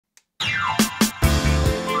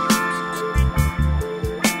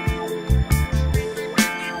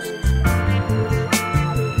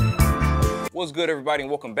What's good, everybody,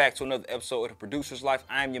 and welcome back to another episode of The Producer's Life.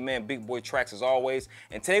 I am your man, Big Boy Tracks, as always.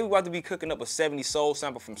 And today we're about to be cooking up a 70s soul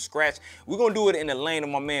sample from scratch. We're gonna do it in the lane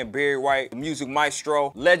of my man Barry White, the music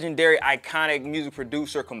maestro, legendary, iconic music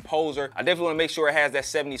producer, composer. I definitely wanna make sure it has that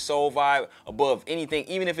 70s soul vibe above anything,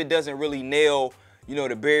 even if it doesn't really nail, you know,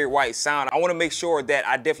 the Barry White sound. I want to make sure that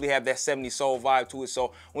I definitely have that 70s soul vibe to it. So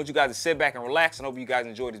I want you guys to sit back and relax, and hope you guys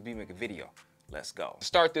enjoy this beat making video. Let's go. To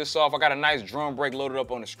start this off, I got a nice drum break loaded up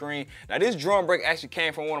on the screen. Now this drum break actually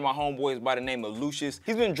came from one of my homeboys by the name of Lucius.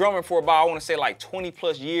 He's been drumming for about, I want to say like 20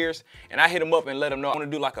 plus years. And I hit him up and let him know I want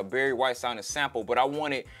to do like a Barry White sounding sample, but I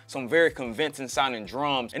wanted some very convincing sounding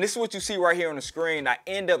drums. And this is what you see right here on the screen. I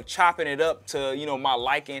end up chopping it up to, you know, my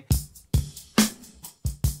liking.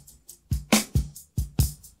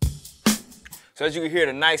 So as you can hear,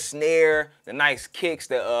 the nice snare, the nice kicks,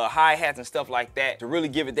 the hi-hats and stuff like that to really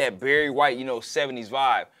give it that Barry White, you know, 70s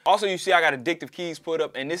vibe. Also, you see I got addictive keys put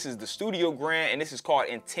up, and this is the Studio Grand, and this is called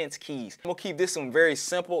Intense Keys. I'm gonna keep this one very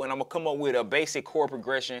simple, and I'm gonna come up with a basic chord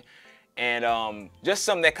progression and just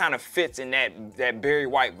something that kind of fits in that Barry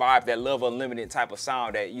White vibe, that Love Unlimited type of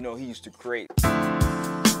sound that, you know, he used to create.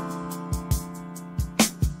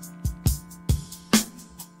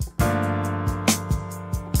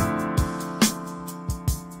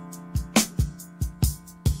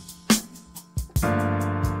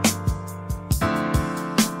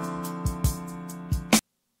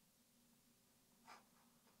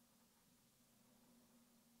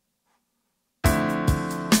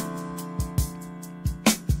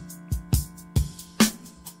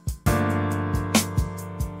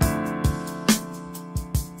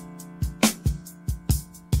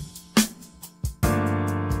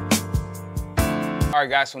 All right,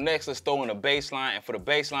 guys, so next let's throw in a bass line, and for the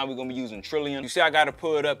bass line we're gonna be using Trillion. You see I gotta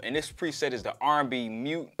pull it up, and this preset is the R&B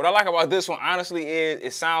mute. What I like about this one, honestly, is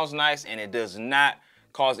it sounds nice and it does not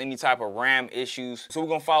cause any type of RAM issues. So we're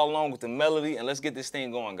gonna follow along with the melody, and let's get this thing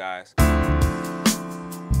going, guys.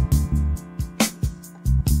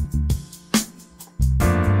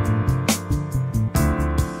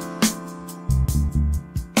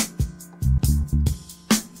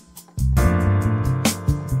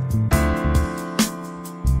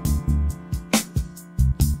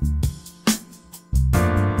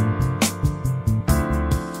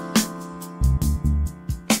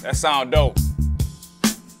 That sound dope.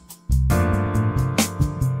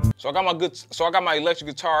 So I got my electric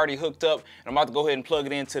guitar already hooked up, and I'm about to go ahead and plug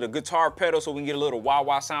it into the guitar pedal so we can get a little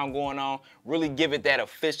wah-wah sound going on, really give it that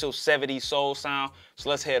official 70s soul sound. So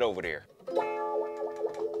let's head over there.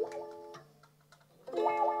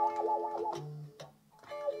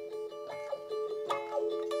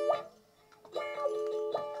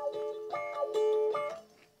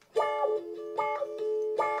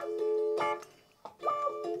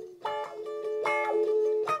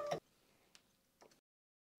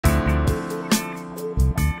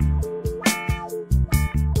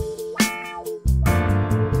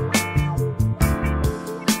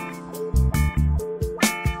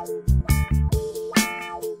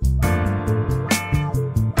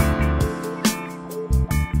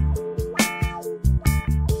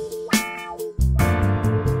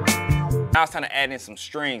 Now it's time to add in some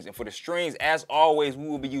strings, and for the strings, as always, we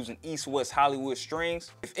will be using East-West Hollywood strings.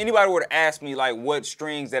 If anybody were to ask me like what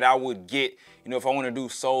strings that I would get, you know, if I want to do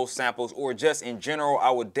soul samples or just in general, I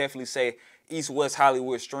would definitely say East-West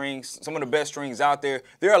Hollywood strings. Some of the best strings out there.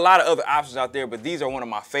 There are a lot of other options out there, but these are one of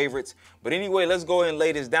my favorites. But anyway, let's go ahead and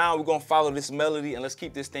lay this down. We're gonna follow this melody, and let's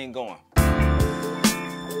keep this thing going.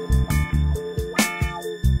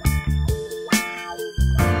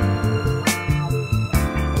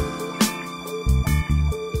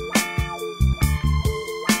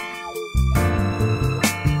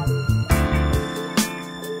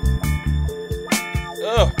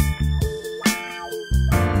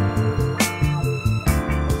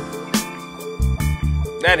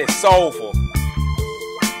 That is soulful.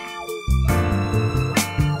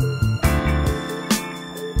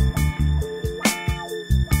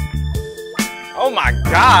 Oh my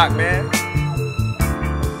God, man.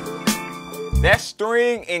 That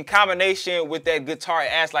string in combination with that guitar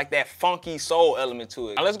adds like that funky soul element to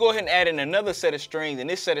it. Now let's go ahead and add in another set of strings, and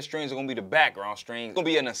this set of strings are gonna be the background strings. It's gonna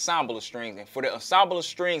be an ensemble of strings, and for the ensemble of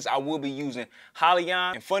strings, I will be using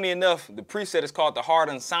Holly-on. And funny enough, the preset is called the Hard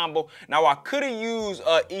Ensemble. Now I could have used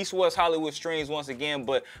East-West Hollywood strings once again,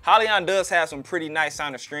 but Holly-on does have some pretty nice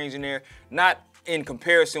sounding strings in there. Not in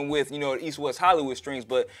comparison with, you know, East-West Hollywood strings,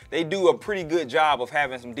 but they do a pretty good job of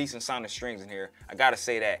having some decent sounding strings in here. I gotta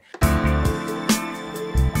say that.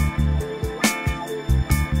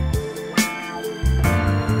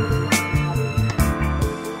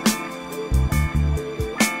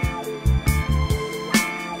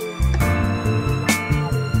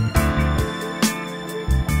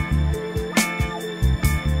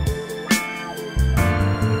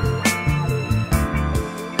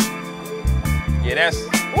 Yeah, that's,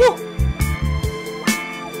 woo!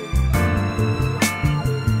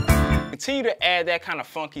 Continue to add that kind of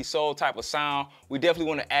funky soul type of sound. We definitely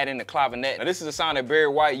want to add in the clavinet. Now this is a sound that Barry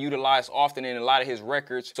White utilized often in a lot of his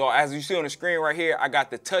records. So as you see on the screen right here, I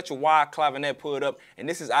got the Touch of Wide clavinet pulled up, and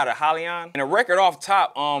this is out of Halion. And a record off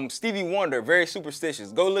top, Stevie Wonder, Very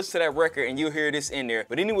Superstitious. Go listen to that record and you'll hear this in there.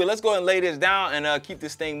 But anyway, let's go ahead and lay this down and keep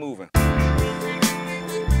this thing moving.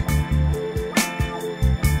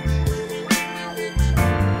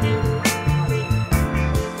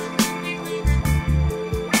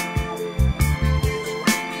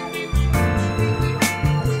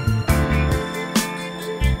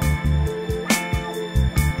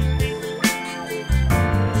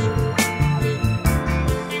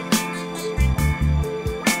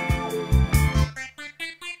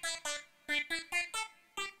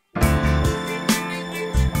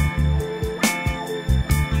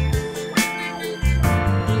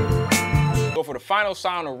 For the final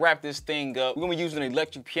sound to wrap this thing up, we're gonna be using an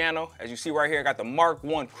electric piano. As you see right here, I got the Mark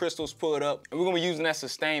I crystals pulled up, and we're gonna be using that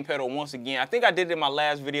sustain pedal once again. I think I did it in my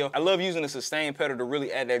last video. I love using the sustain pedal to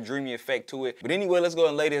really add that dreamy effect to it. But anyway, let's go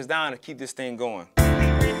and lay this down and keep this thing going.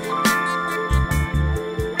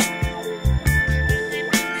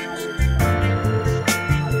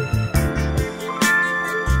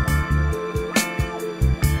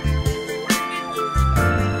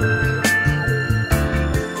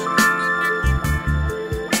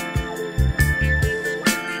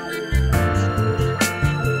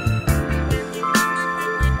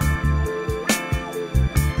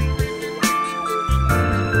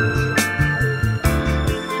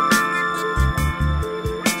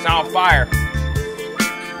 Sound fire.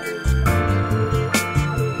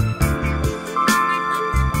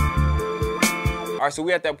 All right, so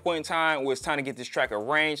we're at that point in time where it's time to get this track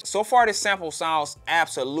arranged. So far, this sample sounds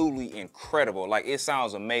absolutely incredible. Like, it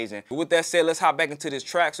sounds amazing. But with that said, let's hop back into this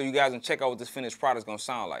track so you guys can check out what this finished product is gonna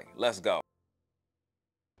sound like. Let's go.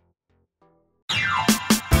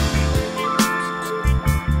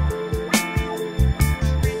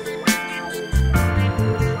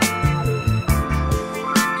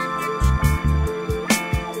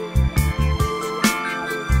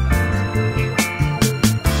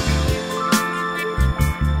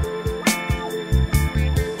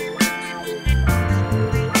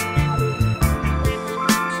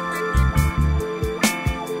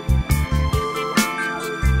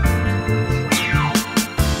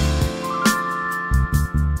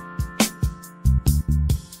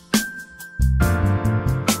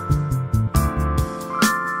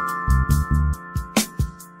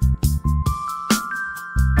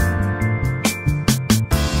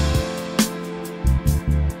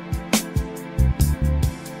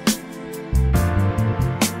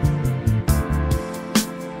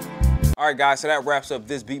 All right, guys, so that wraps up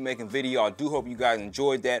this beat making video. I do hope you guys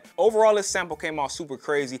enjoyed that. Overall, this sample came out super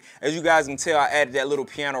crazy. As you guys can tell, I added that little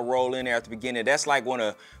piano roll in there at the beginning. That's like one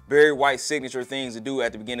of Barry White's signature things to do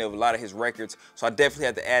at the beginning of a lot of his records. So I definitely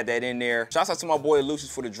had to add that in there. Shouts out to my boy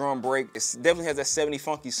Lucius for the drum break. It definitely has that 70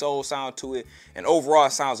 funky soul sound to it. And overall,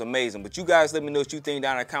 it sounds amazing. But you guys let me know what you think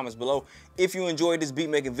down in the comments below. If you enjoyed this beat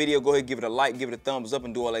making video, go ahead and give it a like, give it a thumbs up,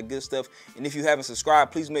 and do all that good stuff. And if you haven't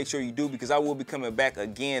subscribed, please make sure you do, because I will be coming back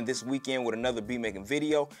again this weekend with another beat making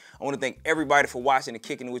video. I want to thank everybody for watching and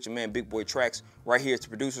kicking it with your man Big Boy Tracks right here at The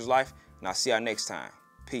Producer's Life. And I'll see y'all next time.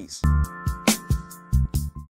 Peace.